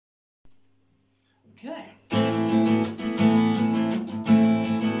Okay.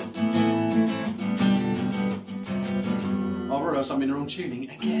 I've realised I'm in the wrong tuning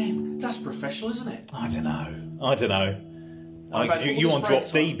again. That's professional, isn't it? I don't know. You on drop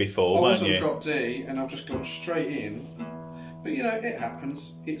D before, I weren't was you? on drop D, and I've just gone straight in. But you know, it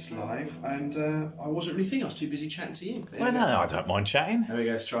happens. It's live, and I wasn't really thinking. I was too busy chatting to you. Well, no, I don't mind chatting. There we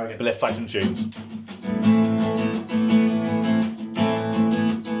go. Let's try again. But let's play some tunes.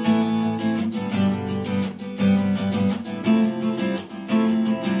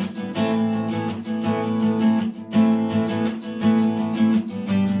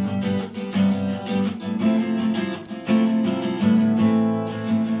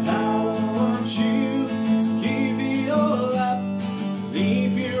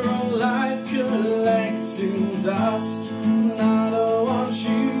 Dust. And I don't want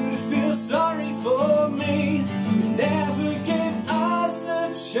you to feel sorry for me. You never gave us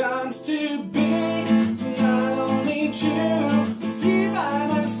a chance to be. And I don't need you to be by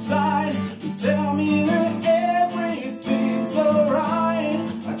my side and tell me that everything's alright.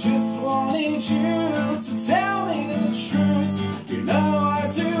 I just wanted you to tell me the truth. You know I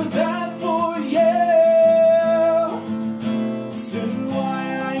do that for you. So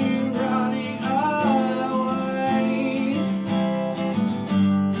why are you running away?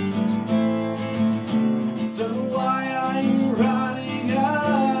 So why are you running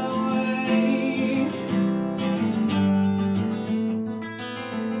away?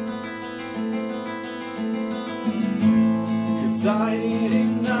 'Cause I did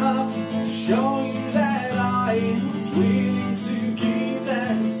enough to show you that I was willing to give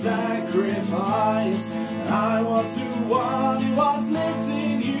and sacrifice. I was the one who was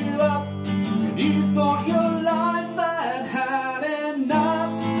lifting you up, and you thought your life had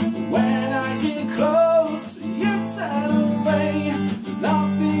enough. When I get close, you turn away. There's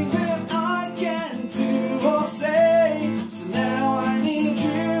nothing that I can do or say. So now I need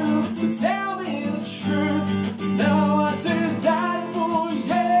you to tell me the truth. You know I do that for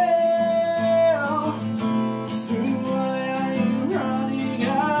you. So why are you running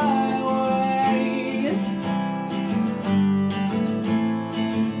away?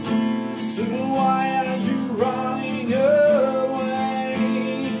 So why are you running away?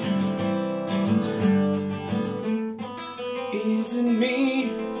 Is it me?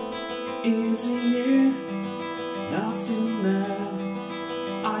 Is it you? Nothing now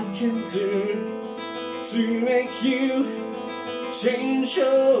I can do to make you change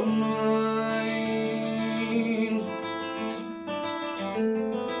your mind.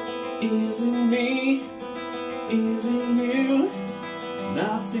 Is it me? Is it you?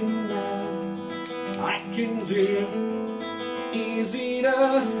 Nothing now I can do. Is it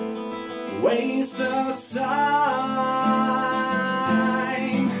a waste of time?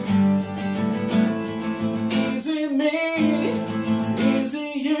 Is it me? Is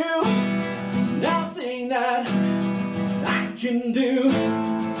it you? Nothing that I can do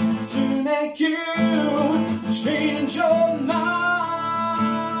to make you change your mind.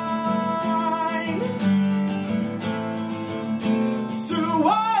 So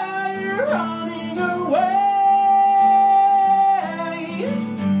why are you running away?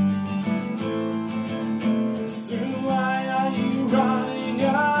 So why are you running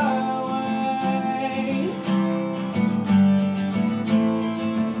away?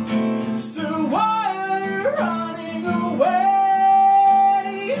 So why are you running away?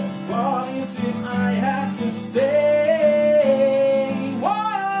 What is it I have to say?